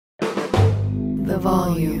the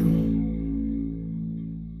volume.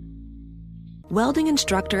 Welding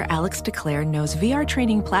instructor Alex DeClaire knows VR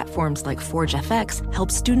training platforms like Forge FX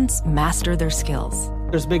help students master their skills.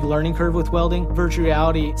 There's a big learning curve with welding. Virtual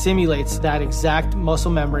reality simulates that exact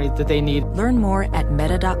muscle memory that they need. Learn more at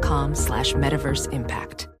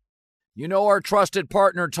meta.com/metaverseimpact. You know our trusted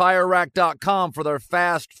partner TireRack.com for their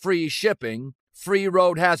fast, free shipping, free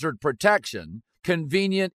road hazard protection,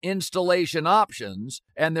 convenient installation options,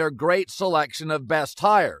 and their great selection of best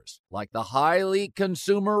tires, like the highly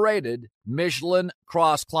consumer-rated Michelin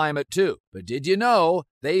Cross Climate 2. But did you know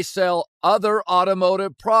they sell other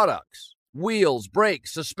automotive products? Wheels,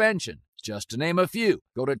 brakes, suspension, just to name a few.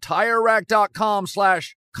 Go to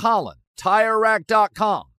TireRack.com/Colin.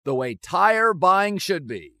 TireRack.com, the way tire buying should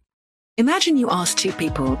be. Imagine you ask two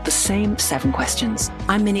people the same 7 questions.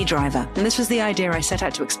 I'm Minnie Driver, and this was the idea I set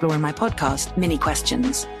out to explore in my podcast, Mini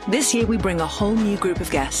Questions. This year, we bring a whole new group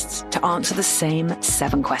of guests to answer the same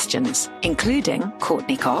 7 questions, including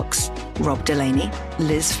Courtney Cox, Rob Delaney,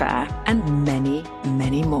 Liz Phair, and many,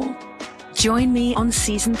 many more. Join me on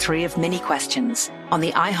Season 3 of Mini Questions on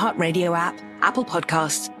the iHeartRadio app, Apple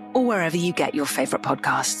Podcasts, or wherever you get your favorite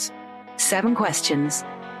podcasts. 7 questions,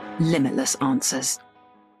 limitless answers.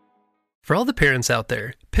 For all the parents out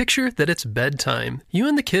there, picture that it's bedtime. You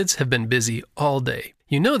and the kids have been busy all day.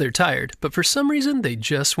 You know they're tired, but for some reason, they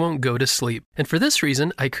just won't go to sleep. And for this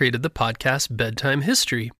reason, I created the podcast Bedtime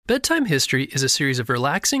History. Bedtime History is a series of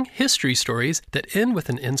relaxing history stories that end with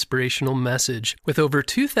an inspirational message. With over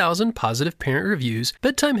 2,000 positive parent reviews,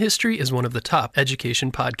 Bedtime History is one of the top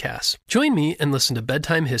education podcasts. Join me and listen to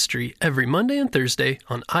Bedtime History every Monday and Thursday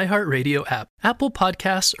on iHeartRadio app, Apple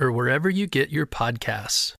Podcasts, or wherever you get your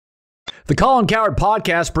podcasts. The Colin Cowherd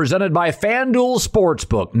Podcast, presented by FanDuel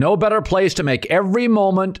Sportsbook. No better place to make every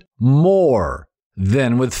moment more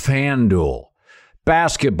than with FanDuel.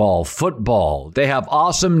 Basketball, football, they have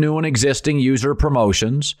awesome new and existing user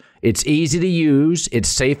promotions. It's easy to use. It's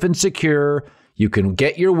safe and secure. You can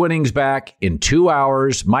get your winnings back in 2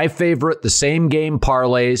 hours. My favorite, the same game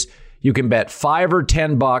parlays. You can bet $5 or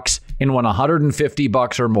 $10 and win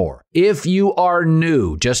 $150 or more. If you are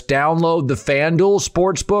new, just download the FanDuel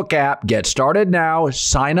Sportsbook app. Get started now.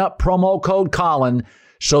 Sign up promo code Colin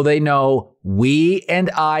so they know we and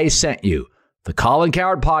I sent you. The Colin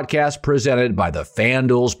Cowherd Podcast, presented by the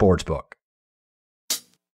FanDuel Sportsbook.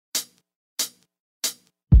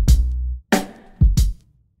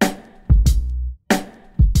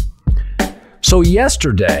 So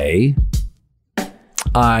yesterday,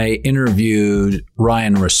 I interviewed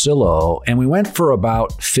Ryen Russillo, and we went for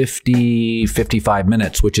about 55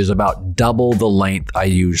 minutes, which is about double the length I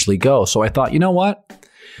usually go. So I thought, you know what?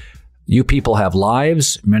 You people have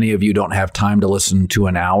lives. Many of you don't have time to listen to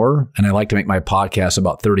an hour, and I like to make my podcast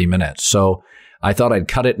about 30 minutes. So I thought I'd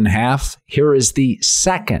cut it in half. Here is the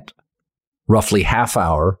second, roughly half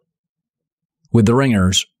hour, with the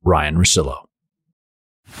Ringer's Ryen Russillo.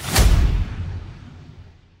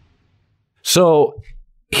 So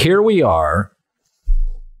here we are.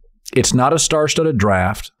 It's not a star-studded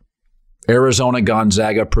draft. Arizona,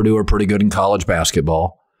 Gonzaga, Purdue are pretty good in college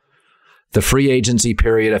basketball. The free agency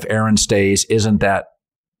period, if Aaron stays, isn't that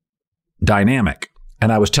dynamic. And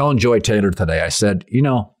I was telling Joy Taylor today, I said, you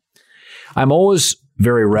know, I'm always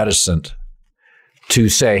very reticent to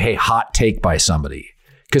say, hey, hot take by somebody.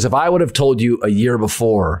 Because if I would have told you a year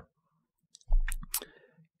before,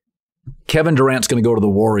 Kevin Durant's going to go to the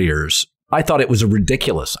Warriors, I thought it was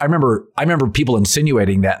ridiculous. I remember people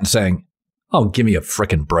insinuating that and saying, oh, give me a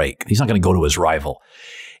frickin' break. He's not going to go to his rival.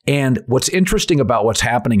 And what's interesting about what's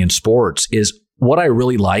happening in sports is what I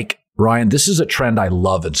really like, Ryan, this is a trend I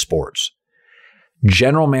love in sports.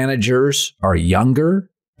 General managers are younger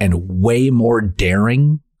and way more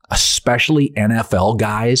daring, especially NFL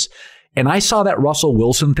guys. And I saw that Russell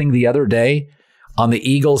Wilson thing the other day on the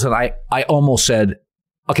Eagles, and I almost said,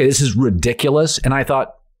 okay, this is ridiculous. And I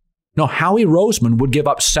thought, no, Howie Roseman would give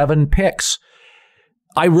up 7 picks.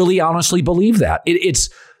 I really honestly believe that. It's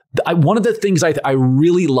one of the things I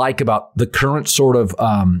really like about the current sort of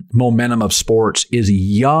momentum of sports is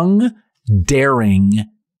young, daring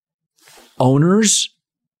owners.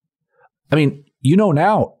 I mean, you know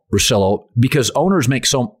now, Russillo, because owners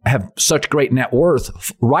have such great net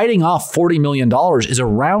worth, writing off $40 million is a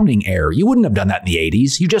rounding error. You wouldn't have done that in the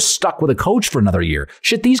 80s. You just stuck with a coach for another year.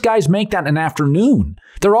 Shit, these guys make that in an afternoon.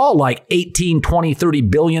 They're all like 18, 20, 30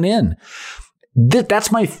 billion in.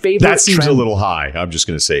 That's my favorite. That seems trend. A little high. I'm just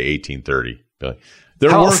going to say 18, 30 billion.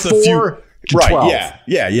 They're worth a few. 4 to 12. Right.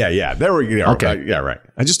 Yeah. There we go. Okay. Yeah, right.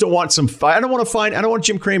 I just don't want I don't want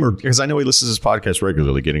Jim Cramer, because I know he listens to this podcast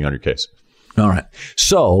regularly, getting on your case. All right.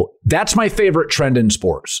 So that's my favorite trend in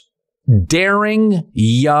sports. daring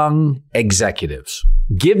young executives.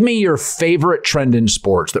 Give me your favorite trend in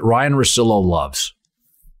sports that Ryen Russillo loves.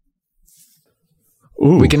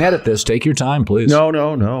 Ooh. We can edit this. Take your time, please. No.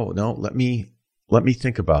 Let me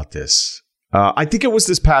think about this. I think it was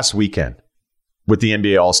this past weekend with the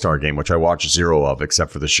NBA All-Star game, which I watched zero of,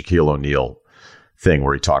 except for the Shaquille O'Neal thing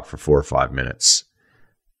where he talked for 4 or 5 minutes.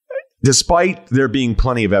 Despite there being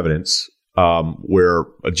plenty of evidence where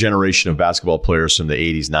a generation of basketball players from the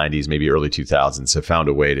 80s, 90s, maybe early 2000s have found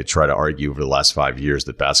a way to try to argue over the last 5 years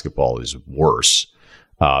that basketball is worse.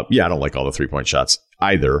 I don't like all the three-point shots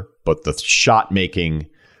either, but the shot making,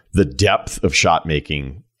 the depth of shot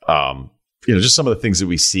making, just some of the things that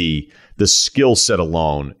we see, the skill set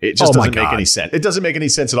alone, it just doesn't make any sense. It doesn't make any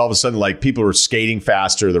sense that all of a sudden, like, people are skating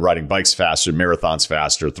faster, they're riding bikes faster, marathons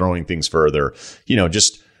faster, throwing things further.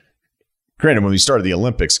 Just granted, when we started the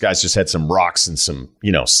Olympics, guys just had some rocks and some,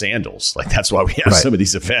 sandals. Like, that's why we have some of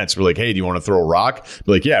these events. We're like, hey, do you want to throw a rock?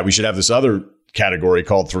 We're like, yeah, we should have this other category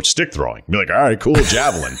called stick throwing. Be like, all right, cool,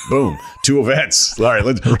 javelin, boom, 2 events. All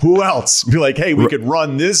right, who else? Be like, hey, we could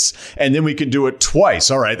run this and then we can do it twice.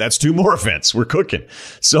 All right, that's 2 more events. We're cooking.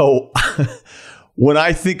 So when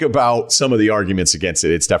I think about some of the arguments against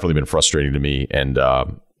it, it's definitely been frustrating to me. And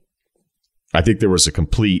I think there was a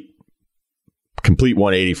complete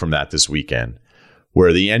 180 from that this weekend,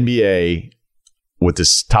 where the NBA with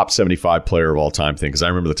this top 75 player of all time thing, because I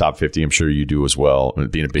remember the top 50, I'm sure you do as well, and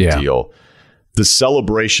it being a big deal. The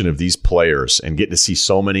celebration of these players and getting to see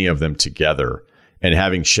so many of them together and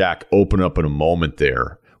having Shaq open up in a moment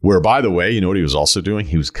there where, by the way, you know what he was also doing?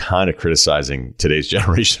 He was kind of criticizing today's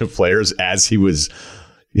generation of players as he was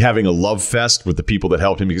having a love fest with the people that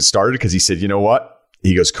helped him get started, because he said, you know what?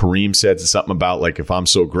 He goes, Kareem said something about, like, if I'm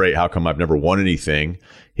so great, how come I've never won anything?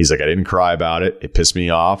 He's like, I didn't cry about it. It pissed me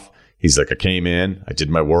off. He's like, I came in, I did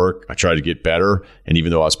my work, I tried to get better. And even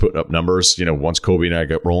though I was putting up numbers, once Kobe and I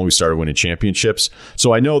got rolling, we started winning championships.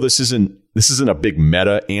 So I know this isn't a big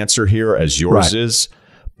meta answer here as yours is,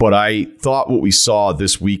 but I thought what we saw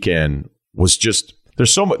this weekend was just,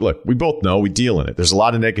 there's so much, look, we both know we deal in it. There's a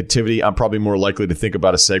lot of negativity. I'm probably more likely to think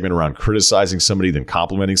about a segment around criticizing somebody than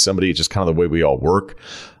complimenting somebody. It's just kind of the way we all work.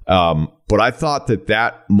 But I thought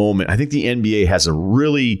that moment, I think the NBA has a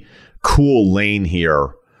really cool lane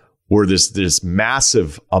here where there's this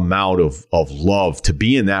massive amount of love to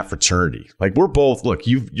be in that fraternity. Like, we're both, look,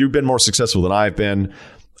 you've been more successful than I've been.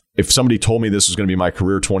 If somebody told me this was going to be my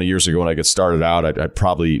career 20 years ago when I got started out, I'd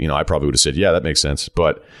probably, I probably would have said, yeah, that makes sense.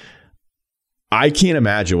 But I can't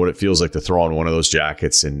imagine what it feels like to throw on one of those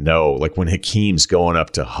jackets and know, like, when Hakeem's going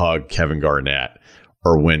up to hug Kevin Garnett,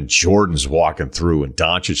 or when Jordan's walking through and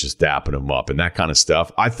Doncic is dapping him up and that kind of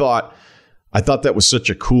stuff. I thought that was such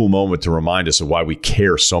a cool moment to remind us of why we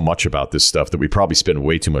care so much about this stuff that we probably spend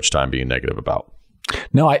way too much time being negative about.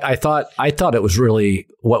 No, I thought it was really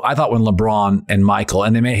what I thought when LeBron and Michael,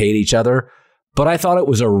 and they may hate each other, but I thought it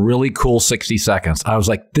was a really cool 60 seconds. I was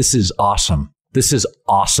like, this is awesome. This is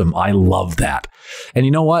awesome. I love that. And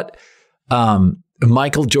you know what?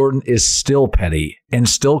 Michael Jordan is still petty and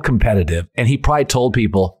still competitive. And he probably told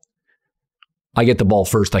people, I get the ball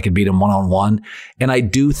first, I could beat him one-on-one. And I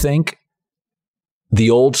do think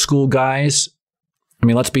the old school guys, I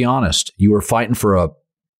mean, let's be honest. You were fighting for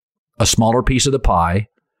a smaller piece of the pie.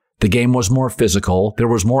 The game was more physical. There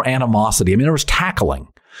was more animosity. I mean, there was tackling.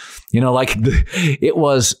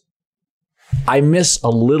 I miss a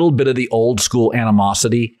little bit of the old school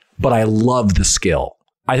animosity, but I love the skill.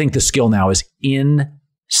 I think the skill now is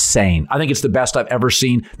insane. I think it's the best I've ever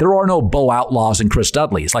seen. There are no Bo Outlaws and Chris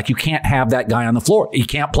Dudleys. Like, you can't have that guy on the floor. He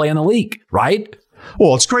can't play in the league, right?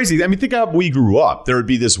 Well, it's crazy. I mean, think how we grew up. There would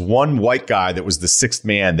be this one white guy that was the sixth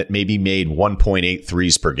man that maybe made 1.8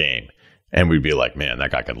 threes per game. And we'd be like, man,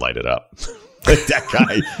 that guy could light it up. Like, that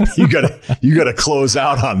guy, you gotta close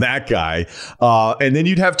out on that guy. And then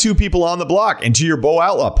you'd have 2 people on the block. And to your Bo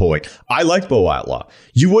Outlaw point, I like Bo Outlaw.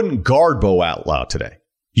 You wouldn't guard Bo Outlaw today.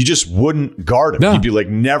 You just wouldn't guard him. No. You'd be like,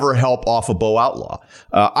 never help off a Bo Outlaw.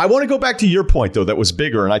 I want to go back to your point, though, that was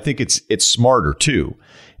bigger. And I think it's smarter, too.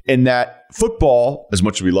 In that football, as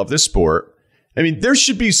much as we love this sport, I mean, there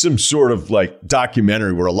should be some sort of like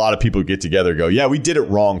documentary where a lot of people get together and go, yeah, we did it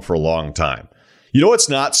wrong for a long time. You know what's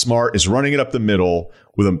not smart is running it up the middle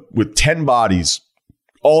with 10 bodies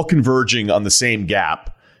all converging on the same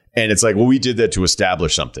gap. And it's like, well, we did that to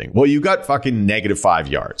establish something. Well, you got fucking -5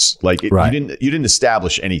 yards. Like, right. You didn't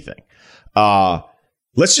establish anything.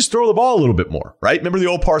 Let's just throw the ball a little bit more, right? Remember the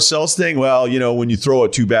old Parcells thing? Well, when you throw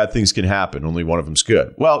it, 2 bad things can happen. Only one of them's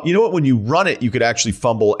good. Well, you know what? When you run it, you could actually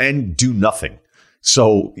fumble and do nothing.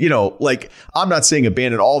 So, like, I'm not saying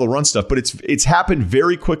abandon all the run stuff, but it's happened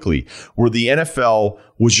very quickly where the NFL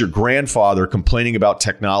was your grandfather complaining about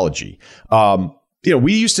technology.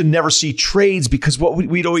 We used to never see trades because what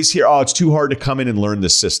we'd always hear, it's too hard to come in and learn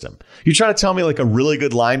this system. You're trying to tell me like a really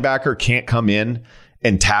good linebacker can't come in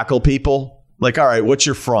and tackle people? Like, all right, what's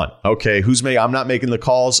your front? Okay, I'm not making the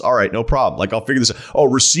calls. All right, no problem. Like, I'll figure this out. Oh,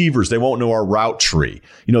 receivers, they won't know our route tree.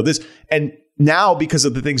 And now, because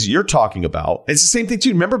of the things you're talking about, it's the same thing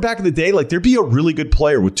too. Remember back in the day, like there'd be a really good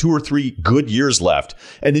player with 2 or 3 good years left.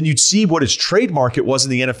 And then you'd see what his trade market was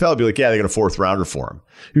in the NFL. It'd be like, yeah, they got a 4th rounder for him.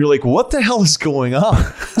 You're like, what the hell is going on?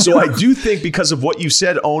 So I do think because of what you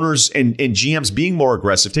said, owners and GMs being more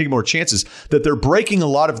aggressive, taking more chances, that they're breaking a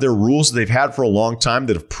lot of their rules that they've had for a long time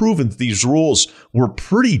that have proven that these rules were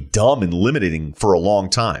pretty dumb and limiting for a long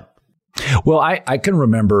time. Well, I can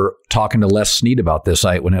remember talking to Les Snead about this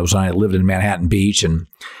when I lived in Manhattan Beach. And,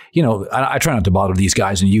 I try not to bother these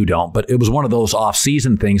guys and you don't, but it was one of those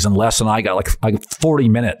off-season things. And Les and I got like 40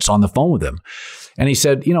 minutes on the phone with him. And he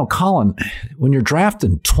said, Colin, when you're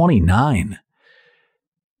drafting 29,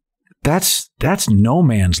 that's no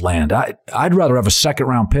man's land. I'd rather have a 2nd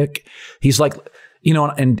round pick. He's like,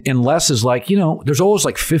 and Les is like, there's always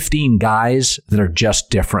like 15 guys that are just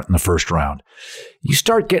different in the 1st round. You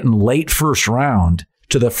start getting late 1st round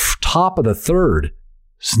to the top of the 3rd.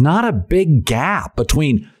 It's not a big gap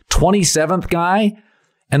between 27th guy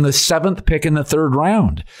and the 7th pick in the 3rd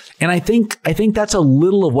round. And I think that's a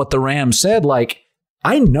little of what the Rams said. Like,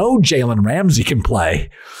 I know Jalen Ramsey can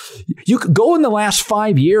play. You could go in the last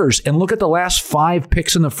 5 years and look at the last 5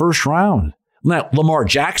 picks in the 1st round. Now, Lamar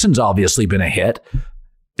Jackson's obviously been a hit.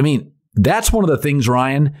 I mean, that's one of the things,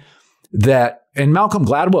 Ryan, and Malcolm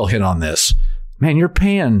Gladwell hit on this. Man, you're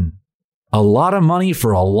paying a lot of money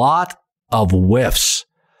for a lot of whiffs.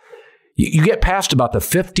 You get past about the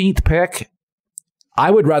 15th pick,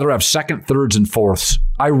 I would rather have 2nd, 3rds, and 4ths.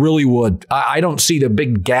 I really would. I don't see the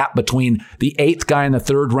big gap between the 8th guy in the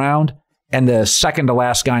 3rd round and the 2nd to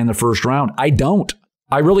last guy in the 1st round. I don't.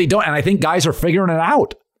 I really don't. And I think guys are figuring it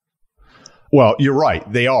out. Well, you're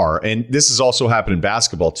right. They are. And this has also happened in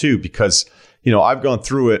basketball, too, because, I've gone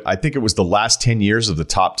through it. I think it was the last 10 years of the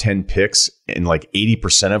top 10 picks, and like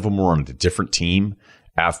 80% of them were on a different team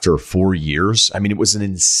after 4 years. I mean, it was an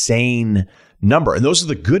insane number. And those are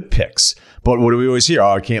the good picks. But what do we always hear?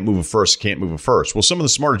 I can't move a first, can't move a first. Well, some of the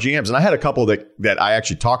smarter GMs, and I had a couple that I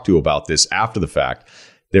actually talked to about this after the fact,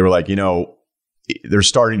 they were like, there's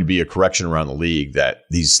starting to be a correction around the league that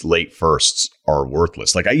these late firsts are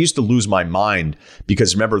worthless. Like, I used to lose my mind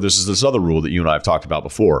because, remember, this other rule that you and I have talked about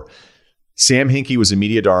before. Sam Hinkie was a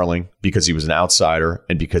media darling because he was an outsider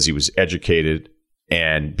and because he was educated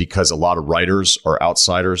and because a lot of writers are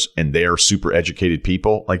outsiders and they're super educated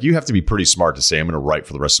people. Like, you have to be pretty smart to say, I'm going to write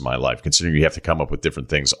for the rest of my life, considering you have to come up with different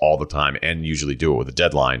things all the time and usually do it with a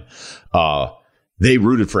deadline. They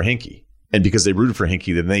rooted for Hinkie. And because they rooted for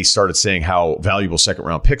Hinkie, then they started saying how valuable 2nd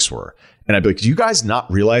round picks were. And I'd be like, do you guys not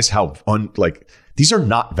realize how these are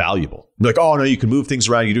not valuable? Like, oh no, you can move things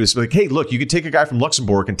around. You do this. Like, hey, look, you could take a guy from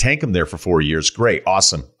Luxembourg and tank him there for 4 years. Great.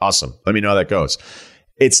 Awesome. Let me know how that goes.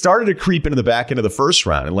 It started to creep into the back end of the 1st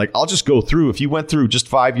round. And like, I'll just go through, if you went through just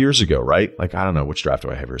 5 years ago, right? Like, I don't know, which draft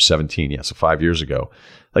do I have here? 17. Yeah. So 5 years ago,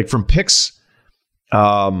 like from picks,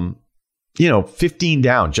 15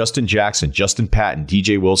 down, Justin Jackson, Justin Patton,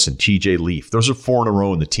 DJ Wilson, TJ Leaf. Those are 4 in a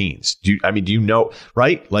row in the teens. Do you know,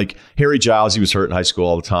 right? Like Harry Giles, he was hurt in high school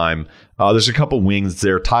all the time. There's a couple wings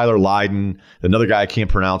there. Tyler Lydon, another guy I can't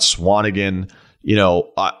pronounce, Swanigan,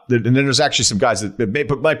 and then there's actually some guys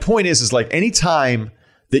but my point is like anytime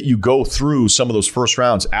that you go through some of those 1st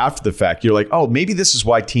rounds after the fact, you're like, oh, maybe this is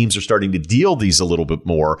why teams are starting to deal these a little bit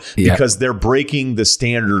more because they're breaking the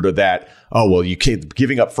standard of that. Oh, well, you can't,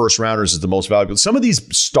 giving up 1st rounders is the most valuable. Some of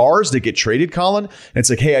these stars that get traded, Colin, and it's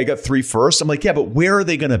like, hey, I got 3 firsts. I'm like, yeah, but where are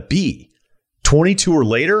they going to be? 22 or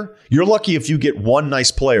later? You're lucky if you get one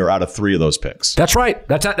nice player out of 3 of those picks. That's right.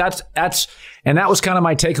 That's and that was kind of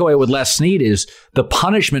my takeaway with Les Snead is the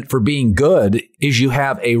punishment for being good is you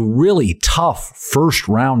have a really tough 1st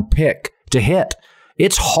round pick to hit.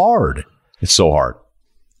 It's hard. It's so hard.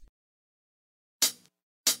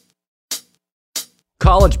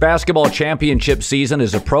 College basketball championship season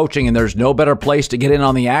is approaching, and there's no better place to get in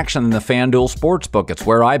on the action than the FanDuel Sportsbook. It's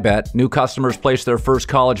where I bet. New customers place their first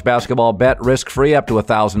college basketball bet risk-free up to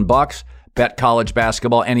 $1,000. Bet college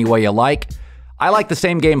basketball any way you like. I like the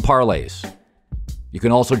same-game parlays. You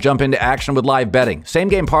can also jump into action with live betting.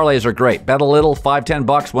 Same-game parlays are great. Bet a little,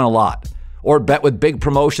 $5-10, win a lot. Or bet with big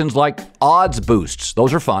promotions like odds boosts.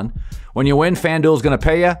 Those are fun. When you win, FanDuel's going to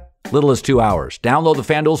pay you little as 2 hours. Download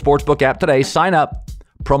the FanDuel Sportsbook app today. Sign up.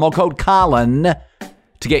 Promo code Colin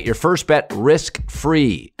to get your first bet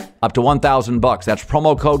risk-free, up to $1,000. That's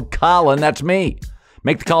promo code Colin. That's me.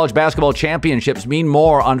 Make the college basketball championships mean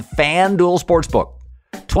more on FanDuel Sportsbook.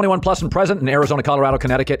 21 plus and present in Arizona, Colorado,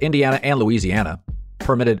 Connecticut, Indiana, and Louisiana.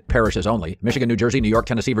 Permitted parishes only. Michigan, New Jersey, New York,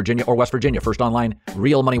 Tennessee, Virginia, or West Virginia. First online,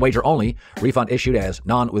 real money wager only. Refund issued as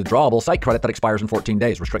non-withdrawable site credit that expires in 14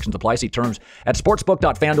 days. Restrictions apply. See terms at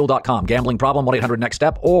sportsbook.fanduel.com. Gambling problem,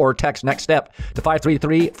 1-800-NEXT-STEP, or text NEXT STEP to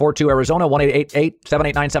 533-42 Arizona,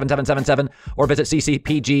 1-888-789-7777, or visit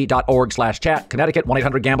ccpg.org/chat. Connecticut,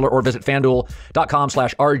 1-800-GAMBLER, or visit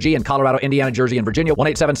fanduel.com/RG. In Colorado, Indiana, Jersey, and Virginia,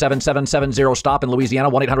 1-877-770-STOP. In Louisiana,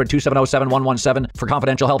 1-800-270-7117. For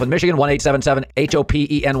confidential help in Michigan, 1-877-HOPENY,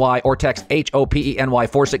 or text HOPENY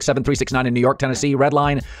 467-369 in New York, Tennessee. Red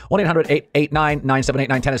line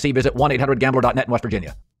 1-800-889-9789 Tennessee. Visit 1-800-GAMBLER.net in West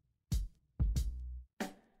Virginia.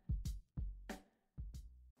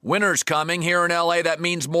 Winter's coming. Here in LA, that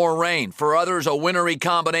means more rain. For others, a wintry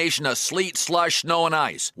combination of sleet, slush, snow, and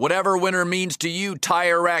ice. Whatever winter means to you,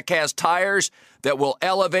 Tire Rack has tires that will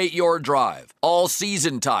elevate your drive.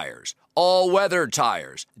 All-season tires. All-weather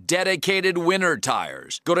tires, dedicated winter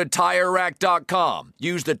tires. Go to TireRack.com.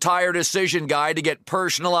 Use the Tire Decision Guide to get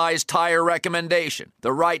personalized tire recommendation.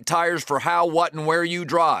 The right tires for how, what, and where you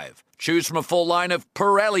drive. Choose from a full line of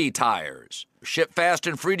Pirelli tires. Ship fast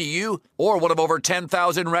and free to you or one of over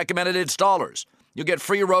 10,000 recommended installers. You'll get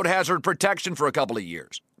free road hazard protection for a couple of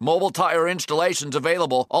years. Mobile tire installations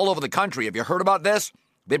available all over the country. Have you heard about this?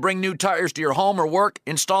 They bring new tires to your home or work,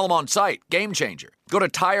 install them on site. Game changer. Go to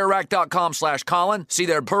TireRack.com/Colin. See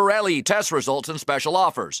their Pirelli test results and special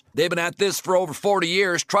offers. They've been at this for over 40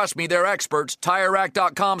 years. Trust me, they're experts.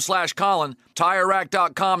 TireRack.com/Colin.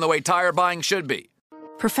 TireRack.com, the way tire buying should be.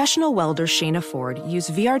 Professional welder Shayna Ford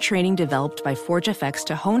used VR training developed by ForgeFX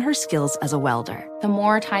to hone her skills as a welder. The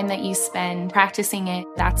more time that you spend practicing it,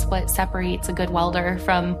 that's what separates a good welder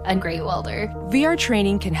from a great welder. VR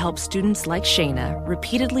training can help students like Shayna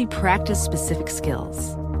repeatedly practice specific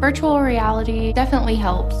skills. Virtual reality definitely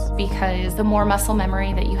helps because the more muscle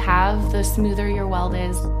memory that you have, the smoother your weld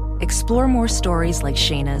is. Explore more stories like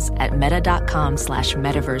Shayna's at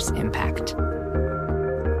meta.com/metaverseimpact.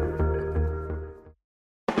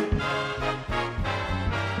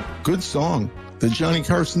 Good song. The Johnny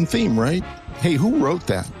Carson theme, right? Hey, who wrote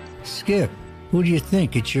that? Skip. Who do you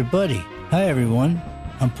think? It's your buddy. Hi, everyone.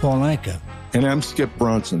 I'm Paul Anka. And I'm Skip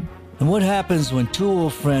Bronson. And what happens when two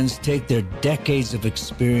old friends take their decades of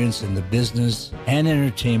experience in the business and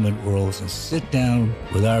entertainment worlds and sit down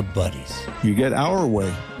with our buddies? You get Our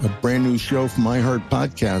Way, a brand new show from iHeart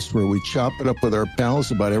Podcast where we chop it up with our pals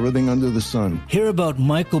about everything under the sun. Hear about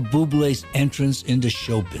Michael Bublé's entrance into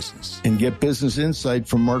show business. And get business insight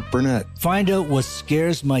from Mark Burnett. Find out what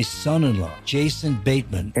scares my son-in-law, Jason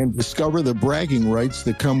Bateman. And discover the bragging rights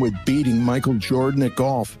that come with beating Michael Jordan at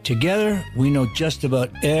golf. Together, we know just about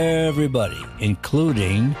everybody,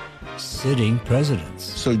 including sitting presidents.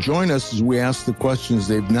 So join us as we ask the questions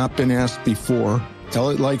they've not been asked before, tell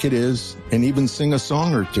it like it is, and even sing a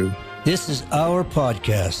song or two. This is our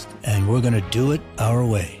podcast, and we're going to do it our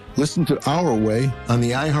way. Listen to Our Way on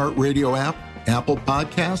the iHeartRadio app, Apple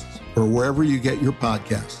Podcasts, or wherever you get your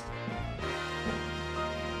podcasts.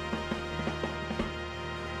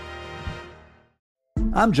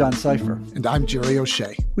 I'm John Cipher. And I'm Jerry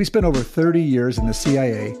O'Shea. We spent over 30 years in the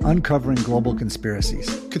CIA uncovering global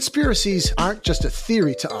conspiracies. Conspiracies aren't just a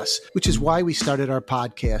theory to us, which is why we started our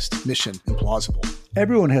podcast, Mission Implausible.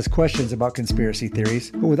 Everyone has questions about conspiracy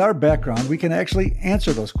theories, but with our background, we can actually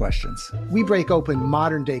answer those questions. We break open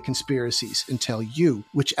modern-day conspiracies and tell you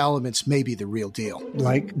which elements may be the real deal.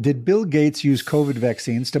 Like, did Bill Gates use COVID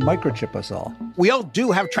vaccines to microchip us all? We all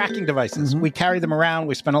do have tracking devices. We carry them around.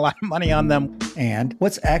 We spend a lot of money on them. And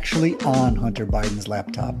what's actually on Hunter Biden's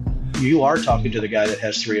laptop? You are talking to the guy that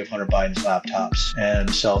has 3 of Hunter Biden's laptops and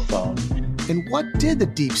cell phone. And what did the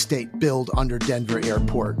deep state build under Denver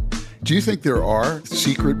Airport? Do you think there are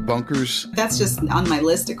secret bunkers? That's just on my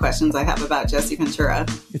list of questions I have about Jesse Ventura.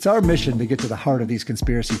 It's our mission to get to the heart of these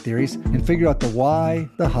conspiracy theories and figure out the why,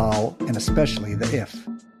 the how, and especially the if.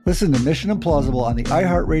 Listen to Mission Implausible on the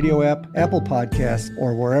iHeartRadio app, Apple Podcasts,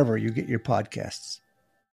 or wherever you get your podcasts.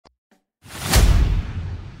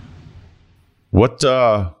 What do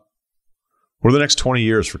the next 20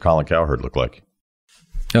 years for Colin Cowherd look like?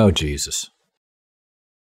 Oh, Jesus.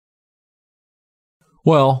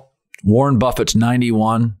 Well, Warren Buffett's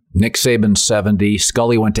 91, Nick Saban's 70,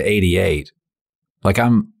 Scully went to 88. Like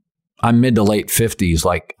I'm mid to late 50s.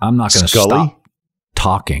 Like I'm not going to stop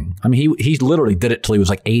talking. I mean, he literally did it till he was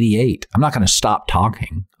like 88. I'm not going to stop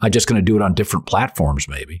talking. I'm just going to do it on different platforms.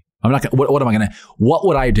 Maybe I'm not. What am I going to? What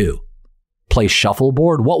would I do? Play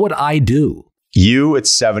shuffleboard? What would I do? You at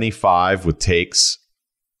 75 with takes.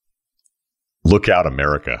 Look out,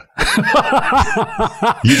 America.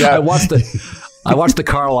 I watched the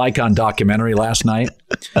Carl Icahn documentary last night,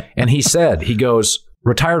 and he goes,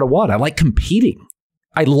 retire to what? I like competing.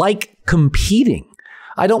 I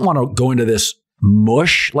don't want to go into this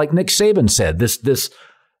mush, like Nick Saban said, this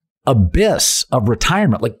abyss of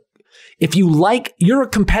retirement. Like, if you're a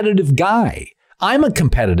competitive guy. I'm a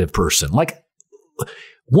competitive person. Like,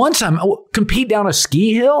 once compete down a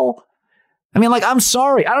ski hill. I mean, like, I'm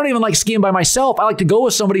sorry. I don't even like skiing by myself. I like to go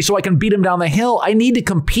with somebody so I can beat him down the hill. I need to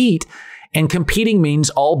compete. And competing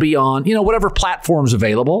means I'll be on, whatever platform's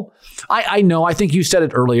available. I know, I think you said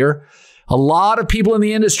it earlier. A lot of people in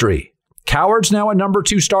the industry. Coward's now a number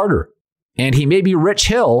 2 starter. And he may be Rich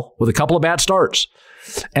Hill with a couple of bad starts.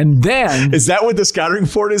 And then... Is that what the scouting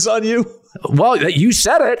report is on you? Well, you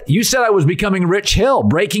said it. You said I was becoming Rich Hill,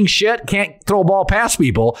 breaking shit, can't throw a ball past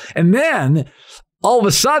people. And then... all of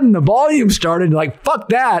a sudden, the volume started like, fuck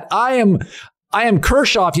that. I am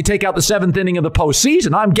Kershaw if you take out the 7th inning of the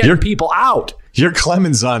postseason. I'm getting people out. You're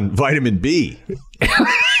Clemens on vitamin B.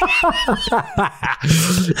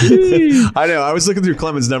 I know. I was looking through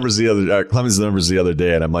Clemens' numbers the other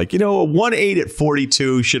day, and I'm like, a 1.8 at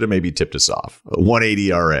 42 should have maybe tipped us off. A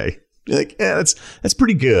 1.80 ERA. You're like, yeah, that's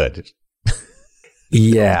pretty good.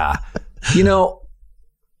 Yeah.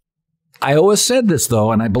 I always said this,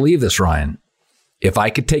 though, and I believe this, Ryan. If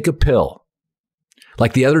I could take a pill,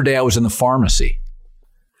 like the other day I was in the pharmacy.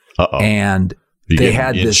 And they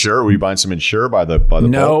had this. Insure? Were you buying some Insure by the bulk?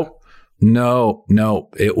 No.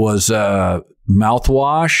 It was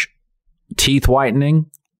mouthwash, teeth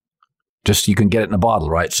whitening. Just you can get it in a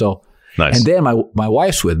bottle, right? So, nice. And then my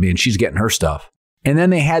wife's with me and she's getting her stuff. And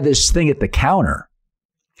then they had this thing at the counter.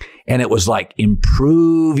 And it was like,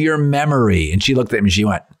 improve your memory. And she looked at me and she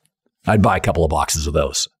went, I'd buy a couple of boxes of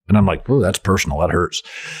those. And I'm like, oh, that's personal. That hurts.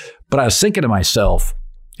 But I was thinking to myself,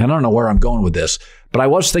 and I don't know where I'm going with this, but I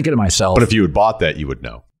was thinking to myself. But if you had bought that, you would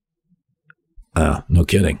know. No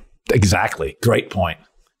kidding. Exactly. Great point.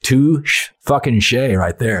 Fucking shay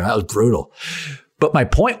right there. That was brutal. But my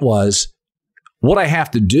point was, what I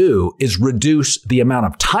have to do is reduce the amount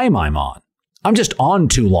of time I'm on. I'm just on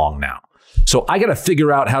too long now. So I got to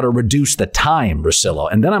figure out how to reduce the time,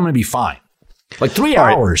 Russillo, and then I'm going to be fine. Like 3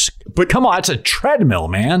 hours. Right. But come on, it's a treadmill,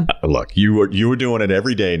 man. Look, you were doing it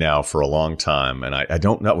every day now for a long time. And I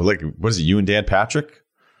don't know. Like, what is it, you and Dan Patrick?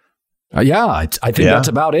 Yeah, I think that's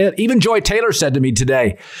about it. Even Joy Taylor said to me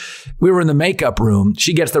today, we were in the makeup room.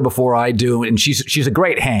 She gets there before I do. And she's a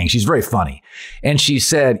great hang. She's very funny. And she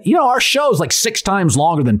said, our show's like 6 times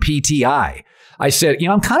longer than PTI. I said,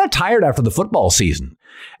 I'm kind of tired after the football season.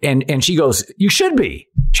 And she goes, you should be.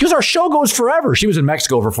 She goes, our show goes forever. She was in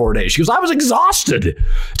Mexico for 4 days. She goes, I was exhausted.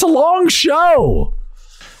 It's a long show.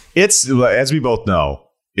 It's, as we both know,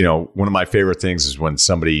 one of my favorite things is when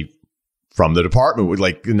somebody from the department would,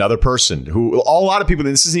 like, another person who, a lot of people,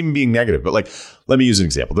 and this isn't even being negative, but like, let me use an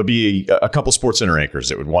example. There'll be a couple Sports Center anchors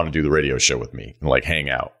that would want to do the radio show with me and like hang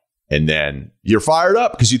out. And then you're fired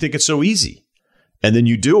up because you think it's so easy. And then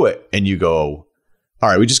you do it and you go, all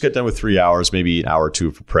right, we just got done with 3 hours, maybe an hour or two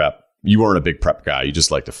for prep. You weren't a big prep guy. You just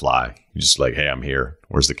like to fly. You just like, hey, I'm here.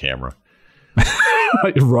 Where's the camera?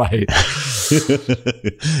 Right.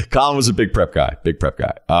 Colin was a big prep guy.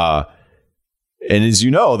 And as you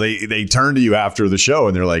know, they turn to you after the show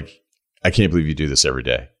and they're like, I can't believe you do this every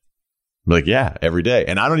day. I'm like, yeah, every day.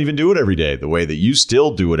 And I don't even do it every day the way that you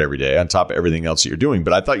still do it every day on top of everything else that you're doing.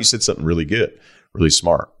 But I thought you said something really good, really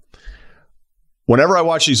smart. Whenever I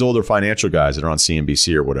watch these older financial guys that are on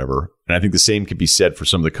CNBC or whatever, and I think the same could be said for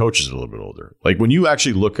some of the coaches a little bit older. Like when you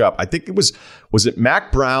actually look up, I think was it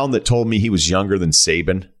Mac Brown that told me he was younger than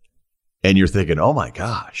Saban? And you're thinking, oh my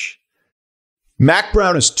gosh. Mac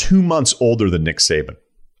Brown is 2 months older than Nick Saban.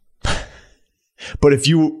 But if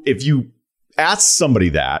you ask somebody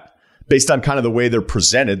that, based on kind of the way they're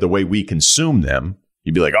presented, the way we consume them,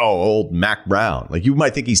 you'd be like, oh, old Mac Brown. Like you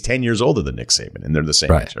might think he's 10 years older than Nick Saban, and they're the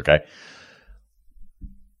same age, okay?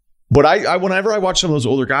 But I whenever I watch some of those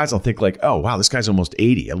older guys, I'll think like, oh, wow, this guy's almost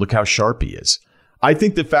 80. Look how sharp he is. I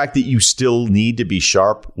think the fact that you still need to be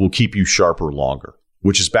sharp will keep you sharper longer,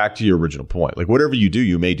 which is back to your original point. Like whatever you do,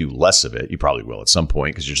 you may do less of it. You probably will at some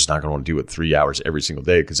point because you're just not going to want to do it 3 hours every single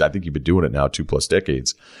day because I think you've been doing it now 2+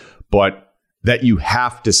 decades. But that you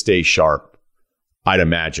have to stay sharp, I'd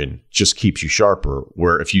imagine, just keeps you sharper,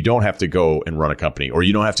 where if you don't have to go and run a company or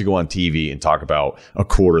you don't have to go on TV and talk about a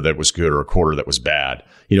quarter that was good or a quarter that was bad,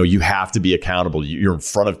 you have to be accountable. You're in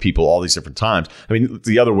front of people all these different times. I mean,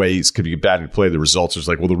 the other ways could be bad to play the results. It's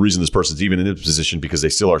like, well, the reason this person's even in this position because they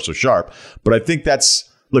still are so sharp. But I think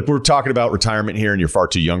look, we're talking about retirement here and you're far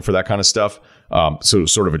too young for that kind of stuff. So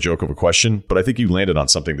sort of a joke of a question, but I think you landed on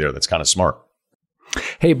something there that's kind of smart.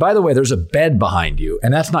 Hey, by the way, there's a bed behind you,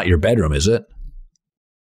 and that's not your bedroom, is it?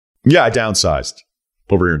 Yeah, I downsized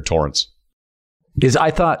over here in Torrance.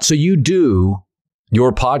 I thought, so you do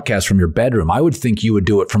your podcast from your bedroom. I would think you would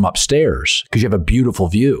do it from upstairs because you have a beautiful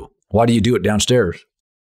view. Why do you do it downstairs?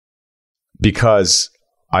 Because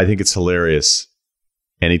I think it's hilarious.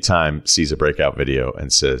 Anytime sees a breakout video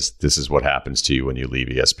and says, this is what happens to you when you leave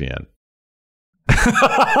ESPN.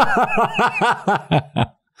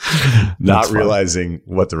 Not realizing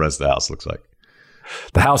what the rest of the house looks like.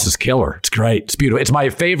 The house is killer. It's great. It's beautiful. It's my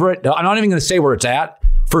favorite. I'm not even going to say where it's at.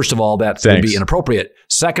 First of all, that would be inappropriate.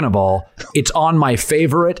 Second of all, it's on my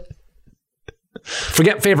favorite,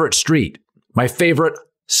 forget favorite street, my favorite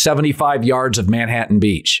 75 yards of Manhattan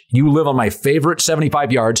Beach. You live on my favorite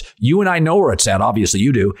 75 yards. You and I know where it's at. Obviously,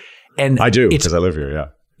 you do. And I do because I live here. Yeah.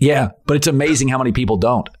 Yeah. But it's amazing how many people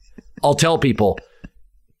don't. I'll tell people,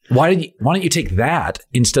 why don't you take that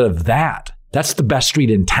instead of that? That's the best street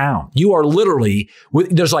in town. You are literally,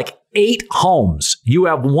 there's like 8 homes. You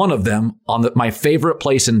have one of them on my favorite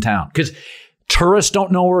place in town because tourists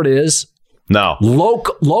don't know where it is. No.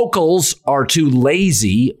 Locals are too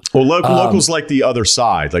lazy. Well, locals like the other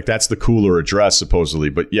side. Like that's the cooler address supposedly.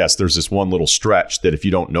 But yes, there's this one little stretch that if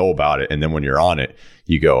you don't know about it and then when you're on it,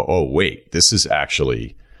 you go, oh, wait, this is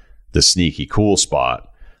actually the sneaky cool spot.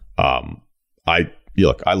 I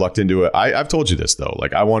lucked into it. I've told you this, though.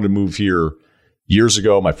 Like, I wanted to move here years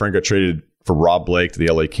ago. My friend got traded for Rob Blake to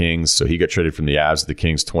the LA Kings. So he got traded from the Avs to the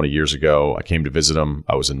Kings 20 years ago. I came to visit him.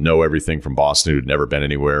 I was a know everything from Boston who'd never been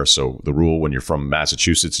anywhere. So the rule when you're from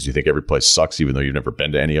Massachusetts is you think every place sucks, even though you've never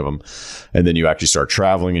been to any of them. And then you actually start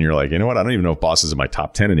traveling and you're like, you know what? I don't even know if Boston's in my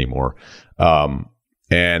top 10 anymore.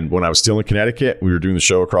 And when I was still in Connecticut, we were doing the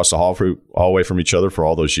show across the hallway from each other for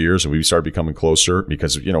all those years. And we started becoming closer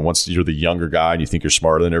because, you know, once you're the younger guy and you think you're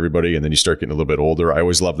smarter than everybody, and then you start getting a little bit older. I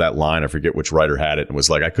always loved that line. I forget which writer had it. And was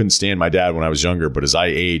like, I couldn't stand my dad when I was younger, but as I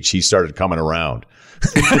aged, he started coming around.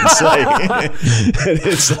 It's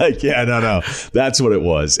like, yeah, no, that's what it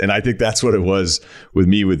was. And I think that's what it was with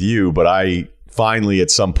me, with you. But I finally, at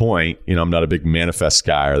some point, you know, I'm not a big manifest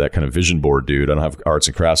guy or that kind of vision board dude. I don't have arts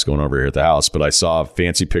and crafts going over here at the house, but I saw a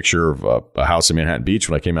fancy picture of a house in Manhattan Beach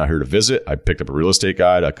when I came out here to visit. I picked up a real estate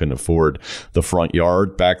guide. I couldn't afford the front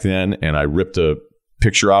yard back then. And I ripped a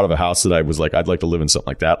picture out of a house that I was like, I'd like to live in something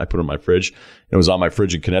like that. I put it in my fridge. It was on my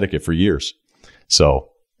fridge in Connecticut for years.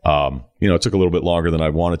 So, you know, it took a little bit longer than I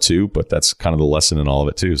wanted to, but that's kind of the lesson in all of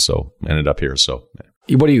it too. So I ended up here. So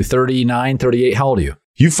what are you, 39, 38? How old are you?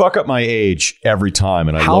 You fuck up my age every time,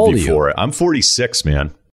 and I love you for it. I'm 46,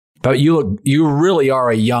 man. But you really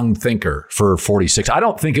are a young thinker for 46. I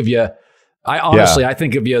don't think of you. I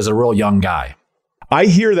think of you as a real young guy. I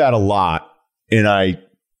hear that a lot, and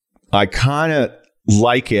I kind of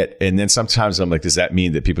like it. And then sometimes I'm like, does that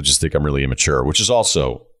mean that people just think I'm really immature? Which is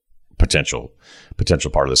also potential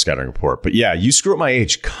part of the scattering report. But yeah, you screw up my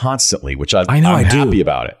age constantly, which I'm happy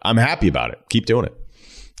about it. I'm happy about it. Keep doing it.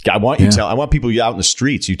 I want people out in the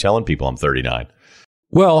streets, you telling people I'm 39.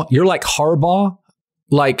 Well, you're like Harbaugh.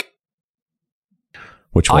 Like,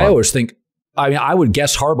 which one? I always think, I would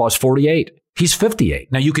guess Harbaugh's 48. He's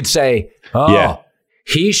 58. Now you could say,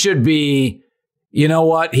 he should be, you know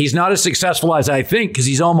what? He's not as successful as I think because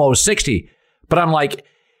he's almost 60. But I'm like,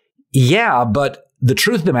 yeah, but the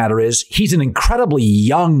truth of the matter is he's an incredibly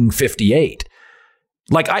young 58.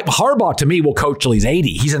 Like Harbaugh to me will coach till he's 80.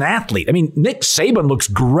 He's an athlete. I mean, Nick Saban looks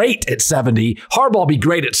great at 70. Harbaugh will be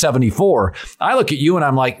great at 74. I look at you and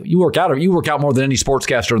I'm like, you work out more than any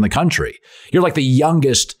sportscaster in the country. You're like the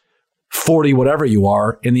youngest 40 whatever you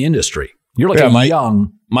are in the industry. You're like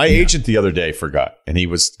My agent the other day forgot, and he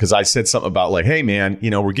was, because I said something about like, hey man, you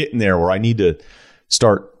know, we're getting there where I need to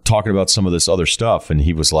start talking about some of this other stuff, and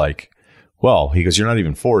he was like, well, he goes, you're not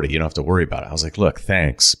even 40. You don't have to worry about it. I was like, look,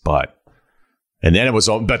 thanks, but. And then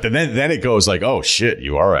then it goes like, oh shit,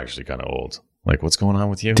 you are actually kind of old. Like, what's going on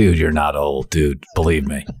with you? Dude, you're not old, dude. Believe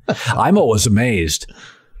me. I'm always amazed.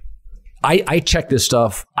 I check this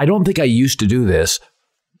stuff. I don't think I used to do this.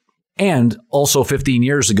 And also 15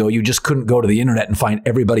 years ago, you just couldn't go to the internet and find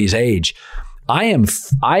everybody's age. I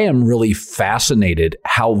am really fascinated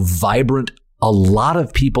how vibrant a lot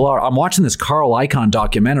of people are. I'm watching this Carl Icahn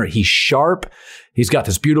documentary. He's sharp. He's got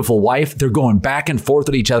this beautiful wife. They're going back and forth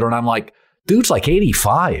at each other. And I'm like, dude's like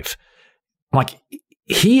 85. I'm like,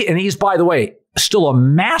 he's, by the way, still a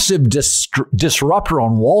massive disruptor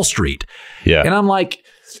on Wall Street. Yeah. And I'm like,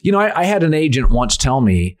 you know, I had an agent once tell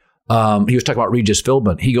me, he was talking about Regis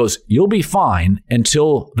Philbin. He goes, you'll be fine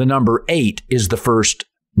until the number 8 is the first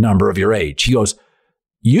number of your age. He goes,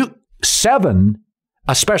 7,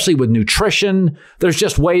 especially with nutrition. There's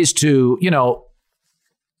just ways to,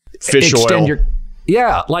 fish extend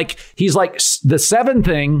oil. Like he's like, the 7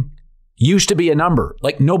 thing used to be a number.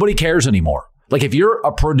 Like nobody cares anymore. Like if you're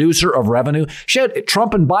a producer of revenue, shit,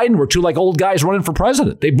 Trump and Biden were 2 like old guys running for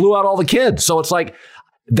president. They blew out all the kids. So it's like,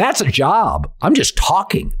 that's a job. I'm just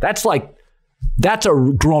talking. That's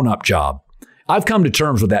a grown-up job. I've come to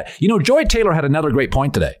terms with that. Joy Taylor had another great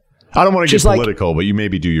point today. I don't want to get political, but you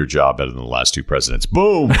maybe do your job better than the last 2 presidents.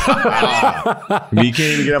 Boom. You can't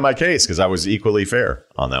even get on my case because I was equally fair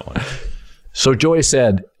on that one. So Joy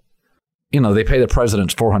said, they pay the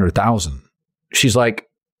presidents $400,000. She's like,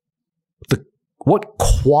 what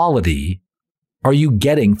quality are you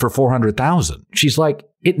getting for $400,000? She's like,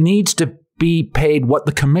 it needs to be paid what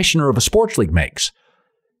the commissioner of a sports league makes.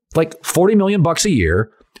 Like $40 million a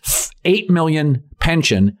year, $8 million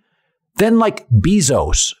pension. Then like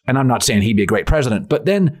Bezos, and I'm not saying he'd be a great president, but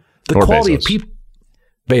then the quality of people,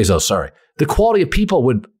 the quality of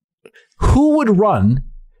people who would run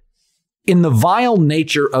in the vile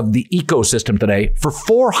nature of the ecosystem today for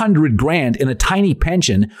 $400,000 in a tiny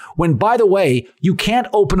pension, when, by the way, you can't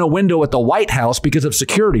open a window at the White House because of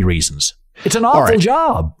security reasons. It's an awful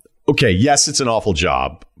job. Okay, yes, it's an awful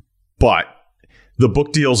job, but the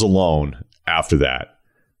book deals alone after that,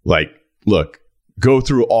 look, go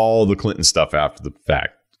through all the Clinton stuff after the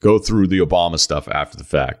fact, go through the Obama stuff after the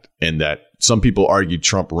fact, and that some people argued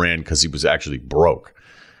Trump ran because he was actually broke.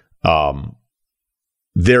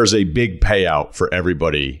 There's a big payout for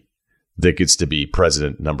everybody that gets to be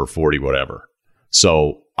president number 40, whatever.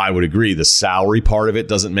 So I would agree. The salary part of it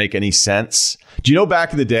doesn't make any sense. Do you know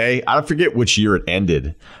back in the day, I don't forget which year it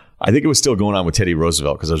ended. I think it was still going on with Teddy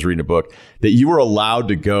Roosevelt because I was reading a book that you were allowed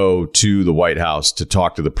to go to the White House to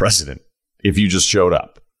talk to the president if you just showed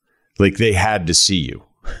up. Like they had to see you.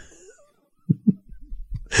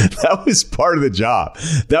 That was part of the job.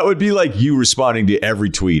 That would be like you responding to every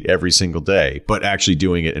tweet every single day, but actually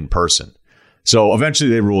doing it in person. So eventually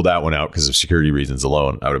they ruled that one out because of security reasons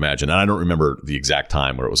alone, I would imagine. And I don't remember the exact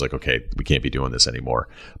time where it was like, okay, we can't be doing this anymore.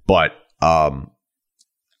 But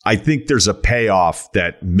I think there's a payoff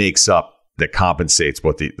that compensates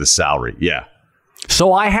what the salary. Yeah.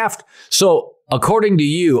 So according to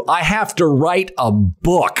you, I have to write a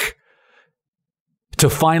book to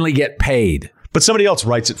finally get paid. But somebody else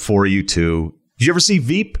writes it for you too. Did you ever see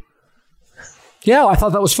Veep? Yeah, I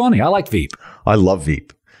thought that was funny. I like Veep. I love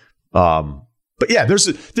Veep. But yeah, I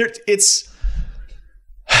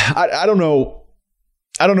don't know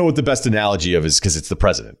what the best analogy of is because it's the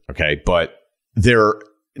president. Okay. But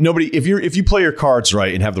if you play your cards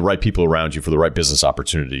right and have the right people around you for the right business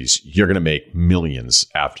opportunities, you're going to make millions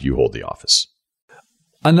after you hold the office.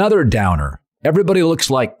 Another downer. Everybody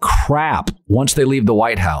looks like crap once they leave the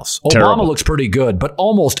White House. Terrible. Obama looks pretty good, but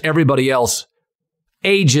almost everybody else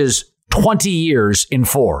ages 20 years in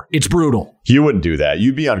 4. It's brutal. You wouldn't do that.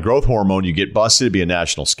 You'd be on growth hormone. You get busted. It'd be a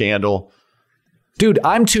national scandal. Dude,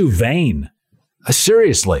 I'm too vain.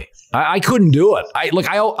 Seriously. I couldn't do it.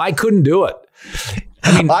 I couldn't do it.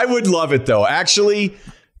 I mean, I would love it though. Actually,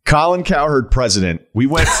 Colin Cowherd president. We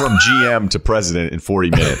went from GM to president in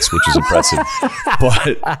 40 minutes, which is impressive.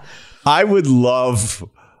 But I would love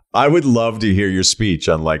to hear your speech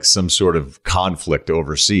on like some sort of conflict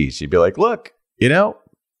overseas. You'd be like, look,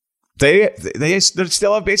 they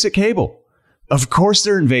still have basic cable. Of course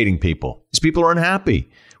they're invading people. These people are unhappy.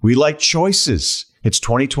 We like choices. It's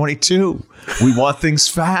 2022. We want things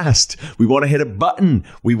fast. We want to hit a button.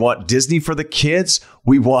 We want Disney for the kids.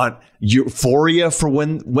 We want euphoria for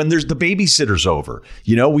when there's the babysitter's over.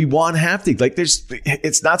 We want half things. Like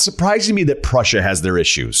it's not surprising me that Prussia has their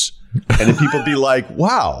issues. And then people be like,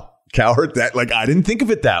 wow, Cowherd, I didn't think of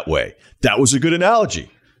it that way. That was a good analogy.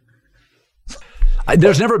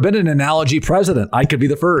 There's never been an analogy president. I could be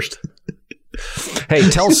the first. Hey,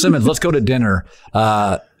 tell Simmons, let's go to dinner.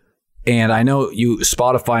 And I know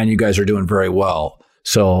Spotify and you guys are doing very well.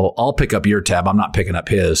 So I'll pick up your tab. I'm not picking up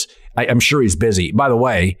his. I'm sure he's busy. By the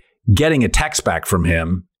way, getting a text back from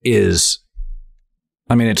him is,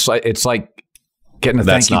 it's like getting a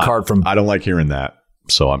thank you card from. I don't like hearing that.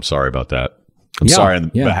 So I'm sorry about that. I'm sorry on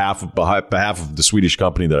behalf of the Swedish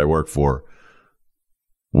company that I work for.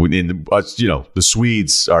 The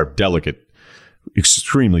Swedes are delicate,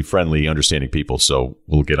 extremely friendly, understanding people. So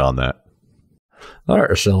we'll get on that. All right,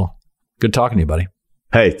 Russillo. Good talking to you, buddy.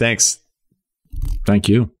 Hey, thanks. Thank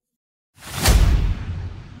you.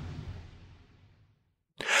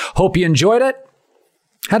 Hope you enjoyed it.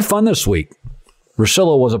 Had fun this week.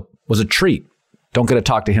 Russillo was a treat. Don't get to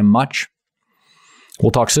talk to him much.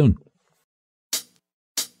 We'll talk soon.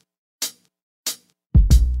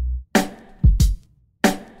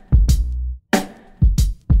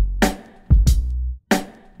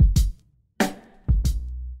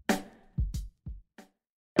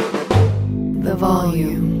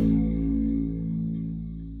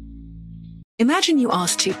 Imagine you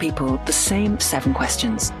ask two people the same 7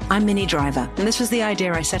 questions. I'm Minnie Driver, and this was the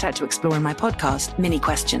idea I set out to explore in my podcast, Mini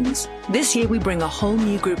Questions. This year, we bring a whole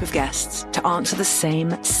new group of guests to answer the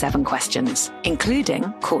same 7 questions,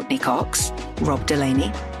 including Courtney Cox, Rob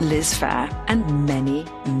Delaney, Liz Fair, and many,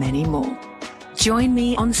 many more. Join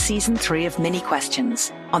me on Season 3 of Mini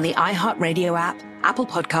Questions on the iHeartRadio app, Apple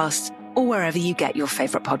Podcasts, or wherever you get your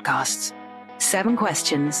favorite podcasts. 7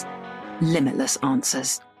 questions, limitless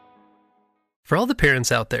answers. For all the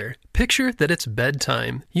parents out there, picture that it's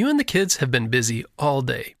bedtime. You and the kids have been busy all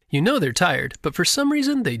day. You know they're tired, but for some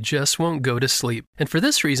reason, they just won't go to sleep. And for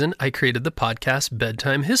this reason, I created the podcast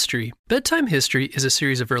Bedtime History. Bedtime History is a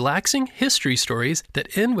series of relaxing history stories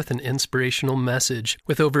that end with an inspirational message.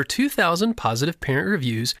 With over 2,000 positive parent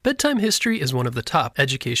reviews, Bedtime History is one of the top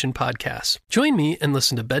education podcasts. Join me and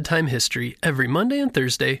listen to Bedtime History every Monday and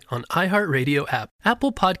Thursday on iHeartRadio app,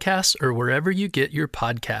 Apple Podcasts, or wherever you get your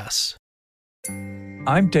podcasts.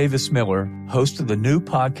 I'm Davis Miller, host of the new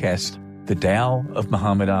podcast, The Tao of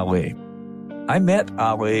Muhammad Ali. I met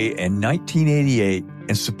Ali in 1988,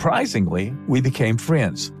 and surprisingly, we became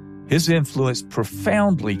friends. His influence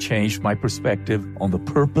profoundly changed my perspective on the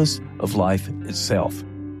purpose of life itself.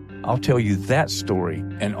 I'll tell you that story,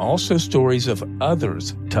 and also stories of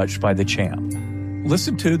others touched by the champ.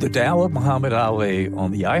 Listen to The Tao of Muhammad Ali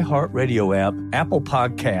on the iHeartRadio app, Apple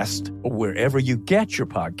Podcast, or wherever you get your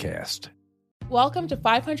podcast. Welcome to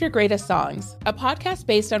 500 Greatest Songs, a podcast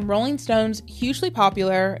based on Rolling Stone's hugely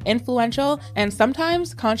popular, influential, and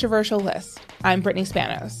sometimes controversial list. I'm Brittany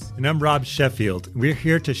Spanos. And I'm Rob Sheffield. We're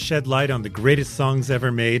here to shed light on the greatest songs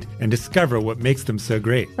ever made and discover what makes them so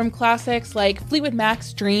great. From classics like Fleetwood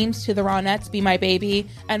Mac's Dreams to the Ronettes' Be My Baby,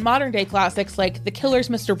 and modern-day classics like The Killer's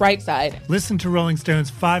Mr. Brightside. Listen to Rolling Stone's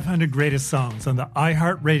 500 Greatest Songs on the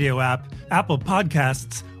iHeartRadio app, Apple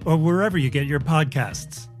Podcasts, or wherever you get your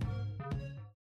podcasts.